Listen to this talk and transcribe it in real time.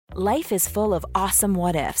Life is full of awesome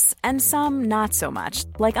what-ifs, and some not so much,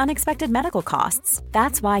 like unexpected medical costs.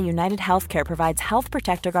 That's why United Healthcare provides Health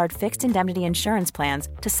Protector Guard fixed indemnity insurance plans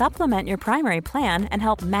to supplement your primary plan and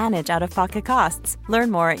help manage out-of-pocket costs.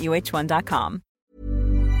 Learn more at uh1.com.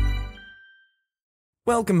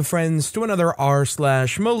 Welcome, friends, to another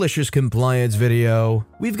r/MaliciousCompliance video.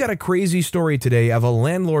 We've got a crazy story today of a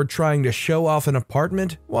landlord trying to show off an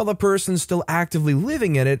apartment while the person's still actively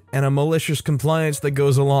living in it, and a malicious compliance that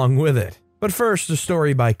goes along with it. But first, a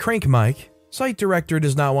story by Crank Mike. Site director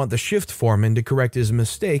does not want the shift foreman to correct his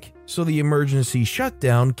mistake, so the emergency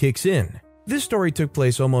shutdown kicks in. This story took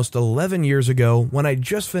place almost 11 years ago when I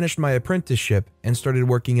just finished my apprenticeship and started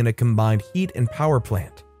working in a combined heat and power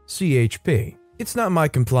plant, CHP. It's not my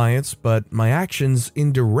compliance, but my actions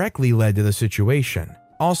indirectly led to the situation.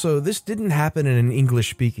 Also, this didn't happen in an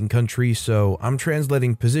English-speaking country, so I'm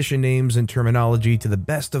translating position names and terminology to the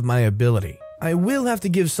best of my ability. I will have to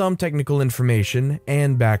give some technical information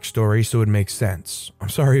and backstory so it makes sense. I'm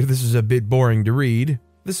sorry if this is a bit boring to read.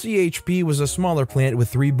 The CHP was a smaller plant with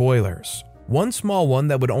 3 boilers. One small one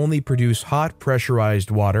that would only produce hot pressurized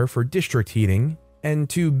water for district heating, and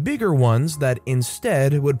 2 bigger ones that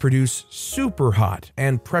instead would produce super hot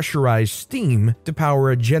and pressurized steam to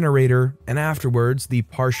power a generator, and afterwards the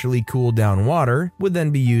partially cooled down water would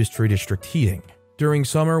then be used for district heating. During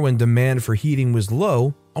summer, when demand for heating was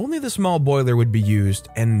low, only the small boiler would be used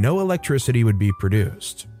and no electricity would be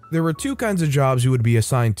produced. There were 2 kinds of jobs you would be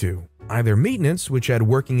assigned to: either maintenance, which had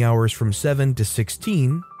working hours from 7 to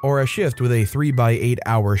 16, or a shift with a 3x8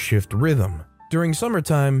 hour shift rhythm. During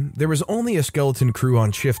summertime, there was only a skeleton crew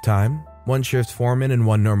on shift time, 1 shift foreman and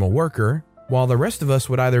 1 normal worker, while the rest of us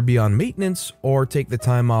would either be on maintenance or take the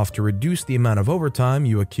time off to reduce the amount of overtime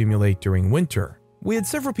you accumulate during winter. We had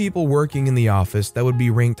several people working in the office that would be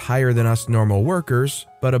ranked higher than us normal workers,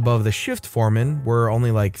 but above the shift foreman were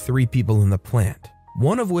only like 3 people in the plant,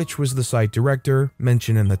 one of which was the site director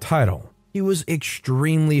mentioned in the title. He was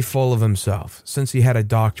extremely full of himself since he had a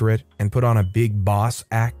doctorate and put on a big boss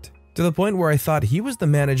act, to the point where I thought he was the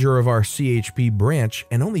manager of our CHP branch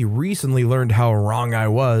and only recently learned how wrong I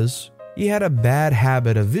was. He had a bad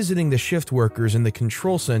habit of visiting the shift workers in the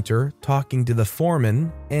control center, talking to the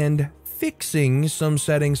foreman, and fixing some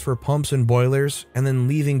settings for pumps and boilers, and then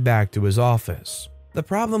leaving back to his office. The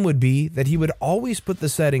problem would be that he would always put the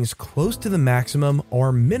settings close to the maximum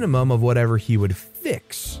or minimum of whatever he would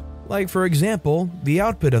fix. Like, for example, the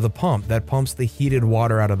output of the pump that pumps the heated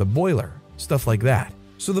water out of the boiler, stuff like that.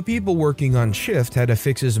 So the people working on shift had to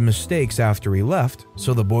fix his mistakes after he left,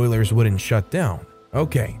 so the boilers wouldn't shut down.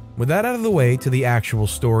 Okay, with that out of the way, to the actual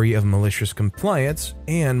story of malicious compliance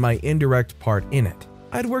and my indirect part in it.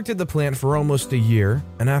 I'd worked at the plant for almost a year,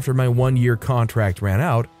 and after my 1-year contract ran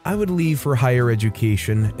out, I would leave for higher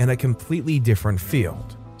education in a completely different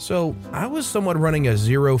field. So I was somewhat running a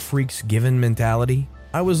zero freaks given mentality.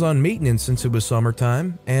 I was on maintenance since it was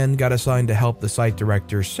summertime and got assigned to help the site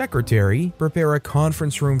director's secretary prepare a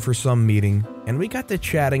conference room for some meeting, and we got to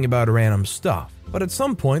chatting about random stuff. But at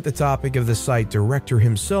some point, the topic of the site director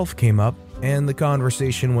himself came up, and the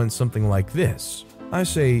conversation went something like this. I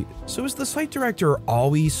say, "So is the site director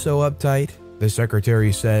always so uptight?" The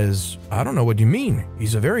secretary says, "I don't know what you mean.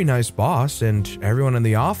 He's a very nice boss, and everyone in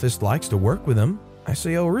the office likes to work with him." I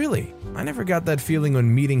say, "Oh really? I never got that feeling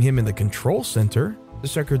when meeting him in the control center." The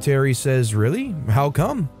secretary says, "Really? How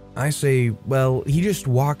come?" I say, "Well, he just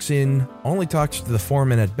walks in, only talks to the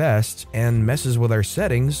foreman at best, and messes with our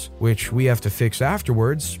settings, which we have to fix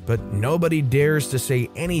afterwards, but nobody dares to say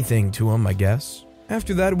anything to him, I guess."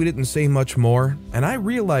 After that, we didn't say much more, and I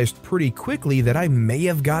realized pretty quickly that I may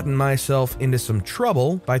have gotten myself into some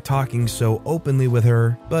trouble by talking so openly with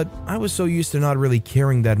her, but I was so used to not really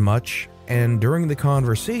caring that much, and during the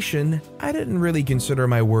conversation, I didn't really consider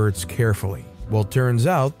my words carefully. Well, turns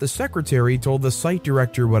out the secretary told the site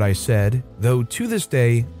director what I said, though to this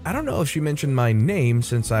day, I don't know if she mentioned my name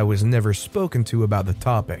since I was never spoken to about the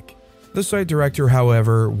topic. The site director,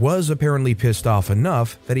 however, was apparently pissed off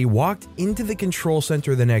enough that he walked into the control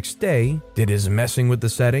center the next day, did his messing with the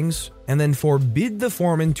settings, and then forbid the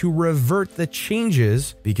foreman to revert the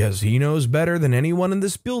changes because he knows better than anyone in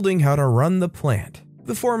this building how to run the plant.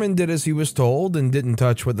 The foreman did as he was told and didn't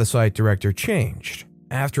touch what the site director changed.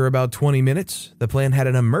 After about 20 minutes, the plant had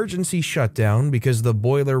an emergency shutdown because the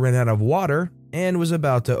boiler ran out of water and was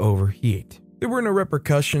about to overheat. There were no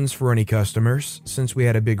repercussions for any customers, since we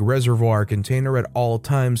had a big reservoir container at all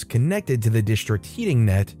times connected to the district heating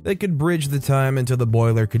net that could bridge the time until the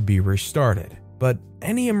boiler could be restarted. But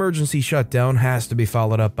any emergency shutdown has to be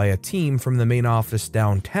followed up by a team from the main office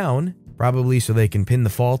downtown, probably so they can pin the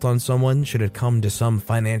fault on someone should it come to some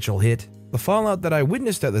financial hit. The fallout that I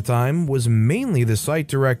witnessed at the time was mainly the site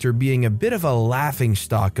director being a bit of a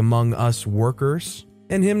laughingstock among us workers,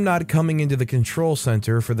 and him not coming into the control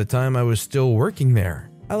center for the time I was still working there.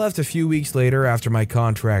 I left a few weeks later after my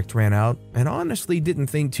contract ran out, and honestly didn't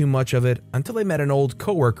think too much of it until I met an old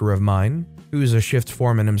coworker of mine, who's a shift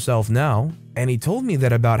foreman himself now, and he told me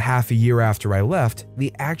that about half a year after I left,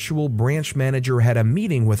 the actual branch manager had a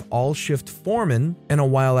meeting with all shift foremen, and a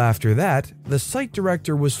while after that, the site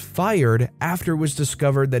director was fired after it was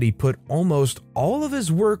discovered that he put almost all of his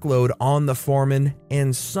workload on the foreman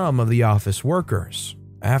and some of the office workers.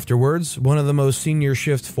 Afterwards, one of the most senior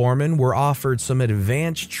shift foremen were offered some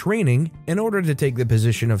advanced training in order to take the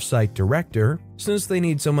position of site director, since they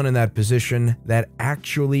need someone in that position that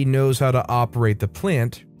actually knows how to operate the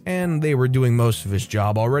plant, and they were doing most of his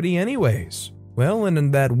job already anyways. Well, and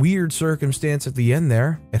in that weird circumstance at the end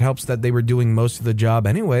there, it helps that they were doing most of the job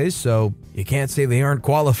anyways, so you can't say they aren't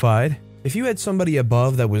qualified. If you had somebody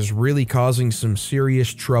above that was really causing some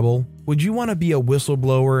serious trouble, would you want to be a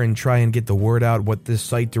whistleblower and try and get the word out what this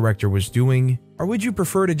site director was doing? Or would you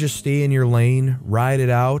prefer to just stay in your lane, ride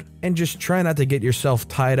it out, and just try not to get yourself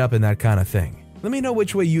tied up in that kind of thing? Let me know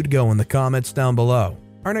which way you'd go in the comments down below.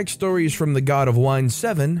 Our next story is from the God of Wine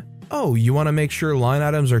 7. Oh, you want to make sure line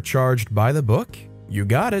items are charged by the book? You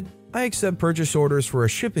got it. I accept purchase orders for a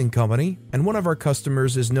shipping company, and one of our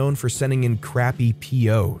customers is known for sending in crappy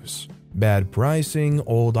POs. Bad pricing,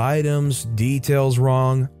 old items, details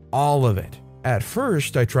wrong, all of it. At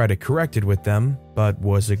first, I tried to correct it with them, but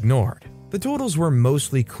was ignored. The totals were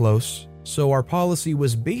mostly close, so our policy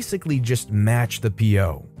was basically just match the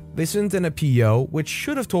PO. They sent in a PO which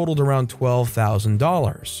should have totaled around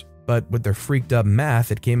 $12,000, but with their freaked up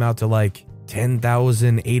math, it came out to like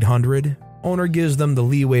 $10,800. Owner gives them the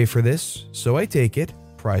leeway for this, so I take it,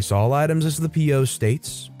 price all items as the PO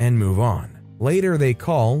states, and move on. Later they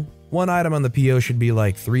call. One item on the PO should be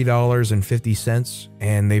like $3.50,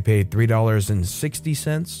 and they paid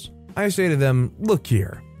 $3.60. I say to them, look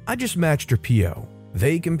here, I just matched your PO.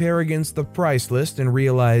 They compare against the price list and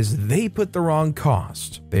realize they put the wrong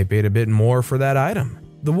cost. They paid a bit more for that item.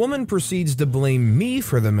 The woman proceeds to blame me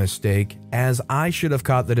for the mistake, as I should have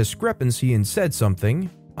caught the discrepancy and said something.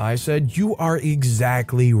 I said, you are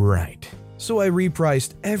exactly right. So I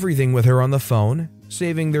repriced everything with her on the phone,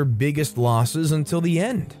 saving their biggest losses until the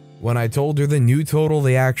end. When I told her the new total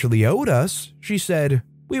they actually owed us, she said,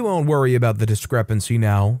 we won't worry about the discrepancy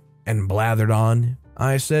now, and blathered on.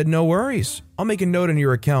 I said, no worries. I'll make a note in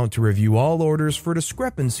your account to review all orders for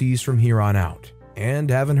discrepancies from here on out.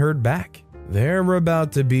 And haven't heard back. They're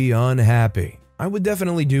about to be unhappy. I would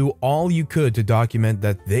definitely do all you could to document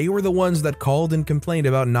that they were the ones that called and complained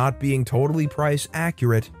about not being totally price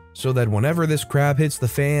accurate, so that whenever this crap hits the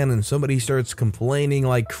fan and somebody starts complaining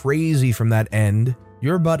like crazy from that end,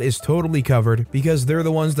 your butt is totally covered because they're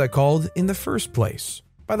the ones that called in the first place.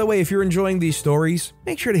 By the way, if you're enjoying these stories,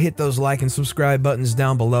 make sure to hit those like and subscribe buttons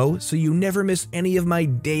down below so you never miss any of my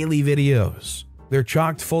daily videos. They're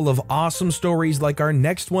chocked full of awesome stories like our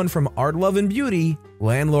next one from Art, Love, and Beauty.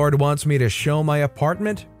 Landlord wants me to show my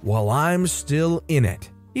apartment while I'm still in it.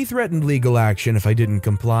 He threatened legal action if I didn't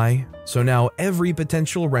comply, so now every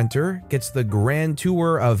potential renter gets the grand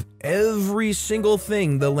tour of every single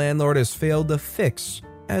thing the landlord has failed to fix,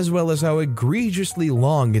 as well as how egregiously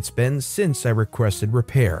long it's been since I requested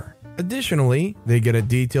repair. Additionally, they get a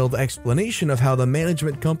detailed explanation of how the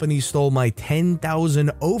management company stole my $10,000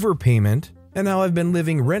 overpayment and how I've been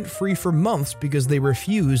living rent-free for months because they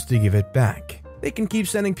refused to give it back. They can keep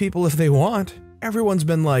sending people if they want. Everyone's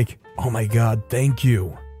been like, oh my god, thank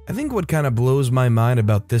you. I think what kind of blows my mind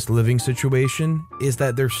about this living situation is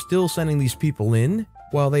that they're still sending these people in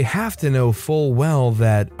while they have to know full well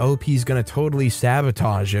that OP's gonna totally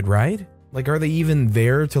sabotage it, right? Like, are they even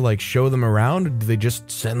there to like show them around? Or do they just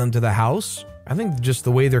send them to the house? I think just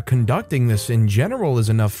the way they're conducting this in general is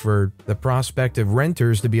enough for the prospective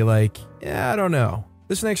renters to be like, yeah, I don't know.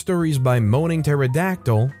 This next story is by Moaning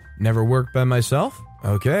Pterodactyl. Never worked by myself?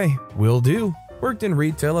 Okay, will do. Worked in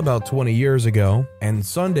retail about 20 years ago, and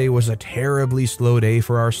Sunday was a terribly slow day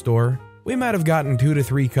for our store. We might have gotten 2 to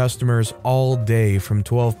 3 customers all day from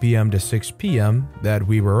 12 p.m. to 6 p.m. that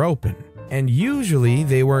we were open. And usually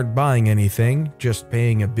they weren't buying anything, just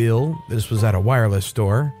paying a bill. This was at a wireless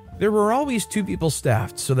store. There were always 2 people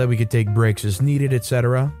staffed so that we could take breaks as needed,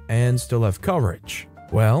 etc., and still have coverage.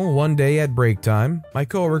 Well, one day at break time, my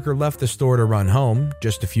coworker left the store to run home,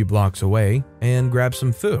 just a few blocks away, and grab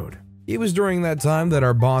some food. It was during that time that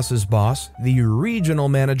our boss's boss, the regional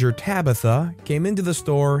manager Tabitha, came into the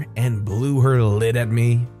store and blew her lid at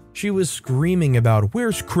me. She was screaming about,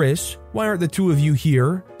 "Where's Chris? Why aren't the two of you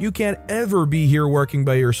here? You can't ever be here working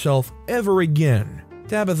by yourself ever again."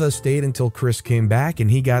 Tabitha stayed until Chris came back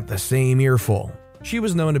and he got the same earful. She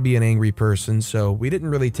was known to be an angry person, so we didn't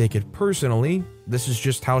really take it personally. This is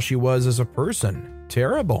just how she was as a person.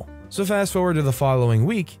 Terrible. So fast forward to the following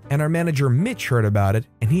week, and our manager Mitch heard about it,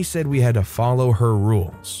 and he said we had to follow her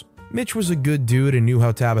rules. Mitch was a good dude and knew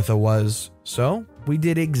how Tabitha was, so we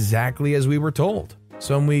did exactly as we were told.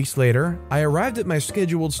 Some weeks later, I arrived at my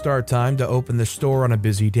scheduled start time to open the store on a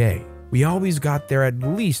busy day. We always got there at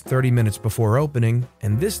least 30 minutes before opening,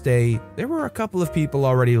 and this day, there were a couple of people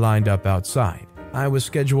already lined up outside. I was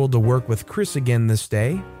scheduled to work with Chris again this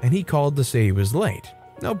day, and he called to say he was late.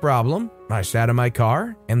 No problem. I sat in my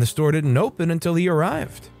car, and the store didn't open until he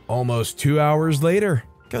arrived. Almost 2 hours later,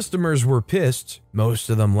 customers were pissed, most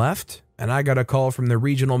of them left, and I got a call from the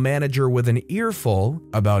regional manager with an earful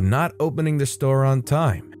about not opening the store on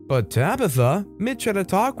time. But Tabitha, Mitch had a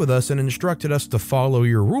talk with us and instructed us to follow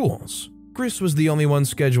your rules. Chris was the only one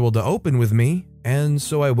scheduled to open with me, and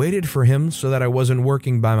so I waited for him so that I wasn't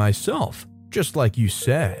working by myself, just like you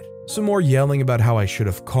said. Some more yelling about how I should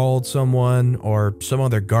have called someone or some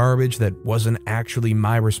other garbage that wasn't actually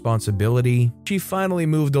my responsibility. She finally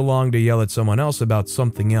moved along to yell at someone else about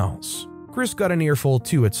something else. Chris got an earful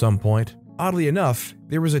too at some point. Oddly enough,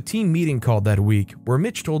 there was a team meeting called that week where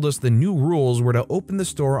Mitch told us the new rules were to open the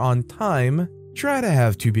store on time, try to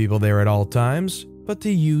have 2 people there at all times, but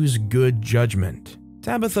to use good judgment.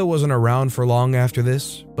 Tabitha wasn't around for long after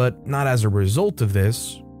this, but not as a result of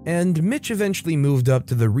this, and Mitch eventually moved up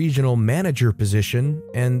to the regional manager position,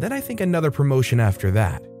 and then I think another promotion after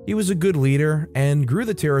that. He was a good leader and grew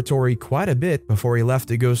the territory quite a bit before he left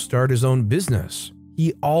to go start his own business.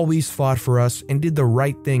 He always fought for us and did the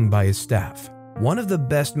right thing by his staff. One of the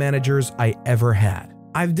best managers I ever had.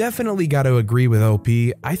 I've definitely got to agree with OP.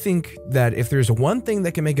 I think that if there's one thing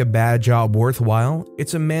that can make a bad job worthwhile,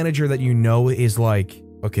 it's a manager that you know is like,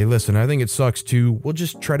 okay, listen, I think it sucks too. We'll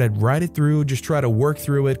just try to ride it through, just try to work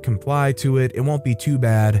through it, comply to it. It won't be too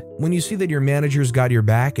bad. When you see that your manager's got your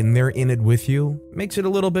back and they're in it with you, makes it a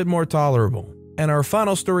little bit more tolerable. And our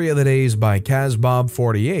final story of the day is by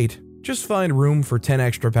CazBob48. Just find room for 10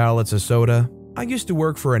 extra pallets of soda. I used to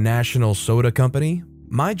work for a national soda company.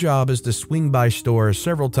 My job is to swing by stores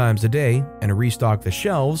several times a day and restock the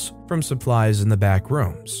shelves from supplies in the back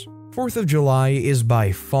rooms. 4th of July is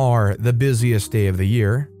by far the busiest day of the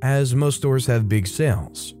year, as most stores have big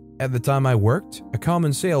sales. At the time I worked, a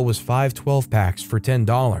common sale was 5 12-packs for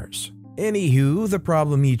 $10. Anywho, the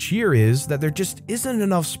problem each year is that there just isn't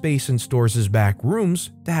enough space in stores' back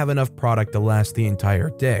rooms to have enough product to last the entire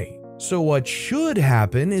day. So what should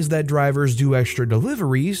happen is that drivers do extra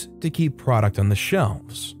deliveries to keep product on the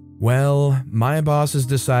shelves. Well, my boss has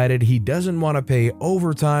decided he doesn't want to pay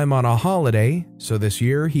overtime on a holiday, so this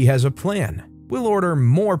year he has a plan. We'll order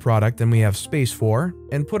more product than we have space for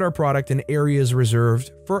and put our product in areas reserved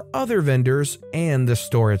for other vendors and the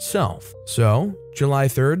store itself. So, July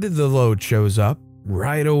 3rd, the load shows up.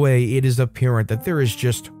 Right away, it is apparent that there is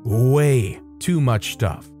just way too much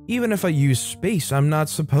stuff. Even if I use space I'm not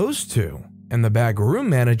supposed to. And the back room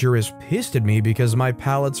manager is pissed at me because my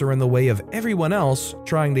pallets are in the way of everyone else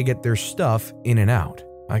trying to get their stuff in and out.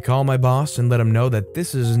 I call my boss and let him know that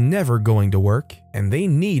this is never going to work and they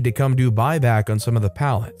need to come do buyback on some of the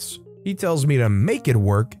pallets. He tells me to make it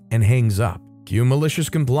work and hangs up. Cue malicious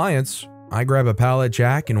compliance. I grab a pallet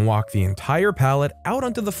jack and walk the entire pallet out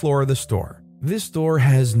onto the floor of the store. This store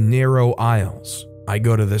has narrow aisles. I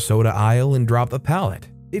go to the soda aisle and drop the pallet.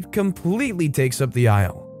 It completely takes up the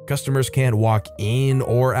aisle. Customers can't walk in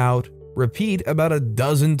or out. Repeat about a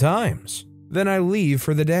dozen times. Then I leave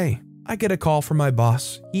for the day. I get a call from my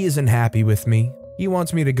boss. He isn't happy with me. He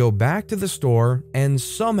wants me to go back to the store and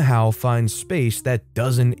somehow find space that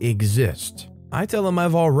doesn't exist. I tell him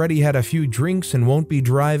I've already had a few drinks and won't be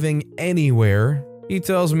driving anywhere. He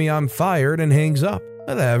tells me I'm fired and hangs up.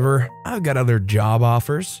 Whatever, I've got other job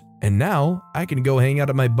offers. And now I can go hang out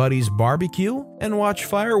at my buddy's barbecue and watch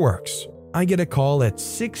fireworks. I get a call at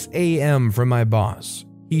 6 a.m. from my boss.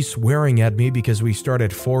 He's swearing at me because we start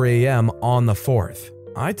at 4 a.m. on the 4th.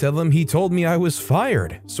 I tell him he told me I was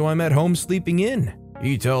fired, so I'm at home sleeping in.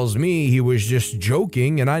 He tells me he was just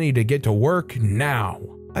joking and I need to get to work now.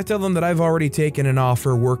 I tell him that I've already taken an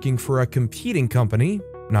offer working for a competing company.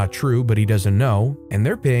 Not true, but he doesn't know, and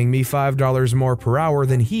they're paying me $5 more per hour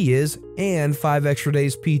than he is and 5 extra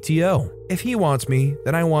days PTO. If he wants me,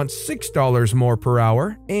 then I want $6 more per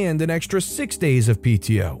hour and an extra 6 days of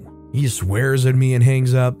PTO. He swears at me and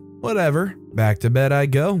hangs up. Whatever, back to bed I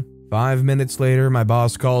go. 5 minutes later, my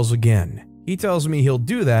boss calls again. He tells me he'll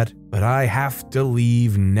do that, but I have to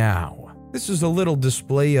leave now. This is a little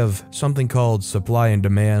display of something called supply and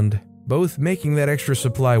demand, both making that extra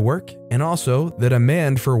supply work and also the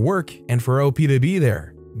demand for work and for OP to be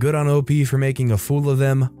there. Good on OP for making a fool of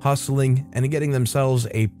them, hustling, and getting themselves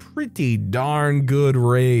a pretty darn good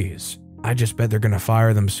raise. I just bet they're gonna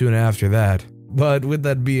fire them soon after that. But with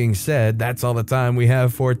that being said, that's all the time we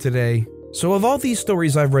have for today. So of all these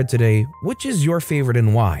stories I've read today, which is your favorite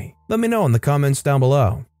and why? Let me know in the comments down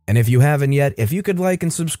below. And if you haven't yet, if you could like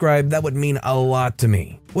and subscribe, that would mean a lot to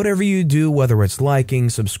me. Whatever you do, whether it's liking,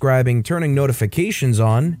 subscribing, turning notifications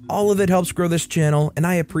on, all of it helps grow this channel, and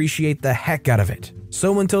I appreciate the heck out of it.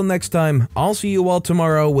 So until next time, I'll see you all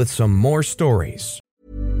tomorrow with some more stories.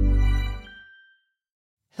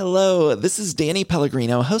 Hello, this is Danny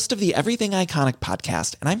Pellegrino, host of the Everything Iconic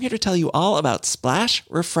podcast, and I'm here to tell you all about Splash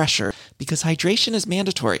Refresher, because hydration is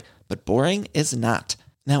mandatory, but boring is not.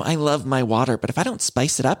 Now, I love my water, but if I don't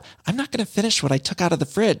spice it up, I'm not going to finish what I took out of the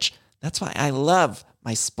fridge. That's why I love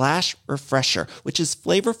my Splash Refresher, which is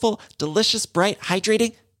flavorful, delicious, bright,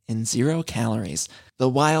 hydrating, and 0 calories. The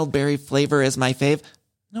wild berry flavor is my fave.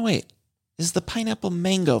 No, wait, is the pineapple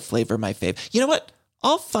mango flavor my fave? You know what?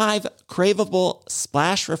 All 5 craveable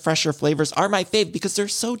Splash Refresher flavors are my fave because they're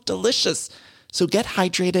so delicious. So get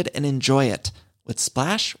hydrated and enjoy it with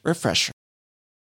Splash Refresher.